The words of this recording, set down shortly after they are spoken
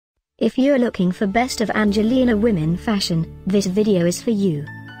If you're looking for best of Angelina women fashion, this video is for you.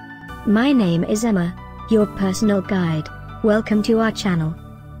 My name is Emma, your personal guide. Welcome to our channel.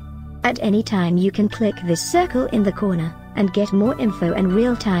 At any time you can click this circle in the corner, and get more info and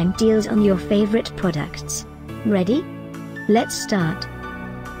real-time deals on your favorite products. Ready? Let's start.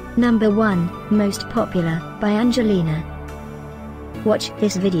 Number 1, Most Popular, by Angelina. Watch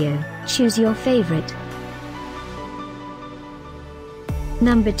this video, choose your favorite.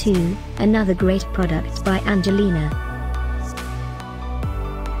 Number 2, another great product by Angelina.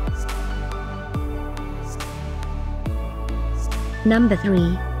 Number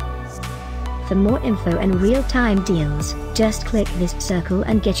 3. For more info and real-time deals, just click this circle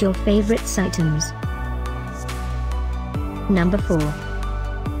and get your favorite items. Number 4.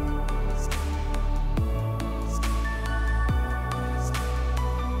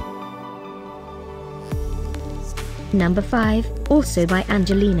 Number 5, also by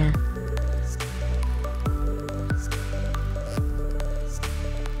Angelina.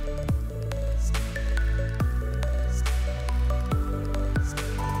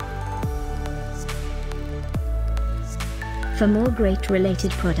 For more great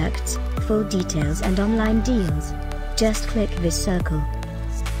related products, full details and online deals, just click this circle.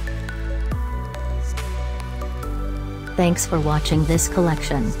 Thanks for watching this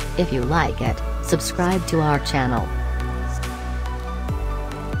collection. If you like it, subscribe to our channel.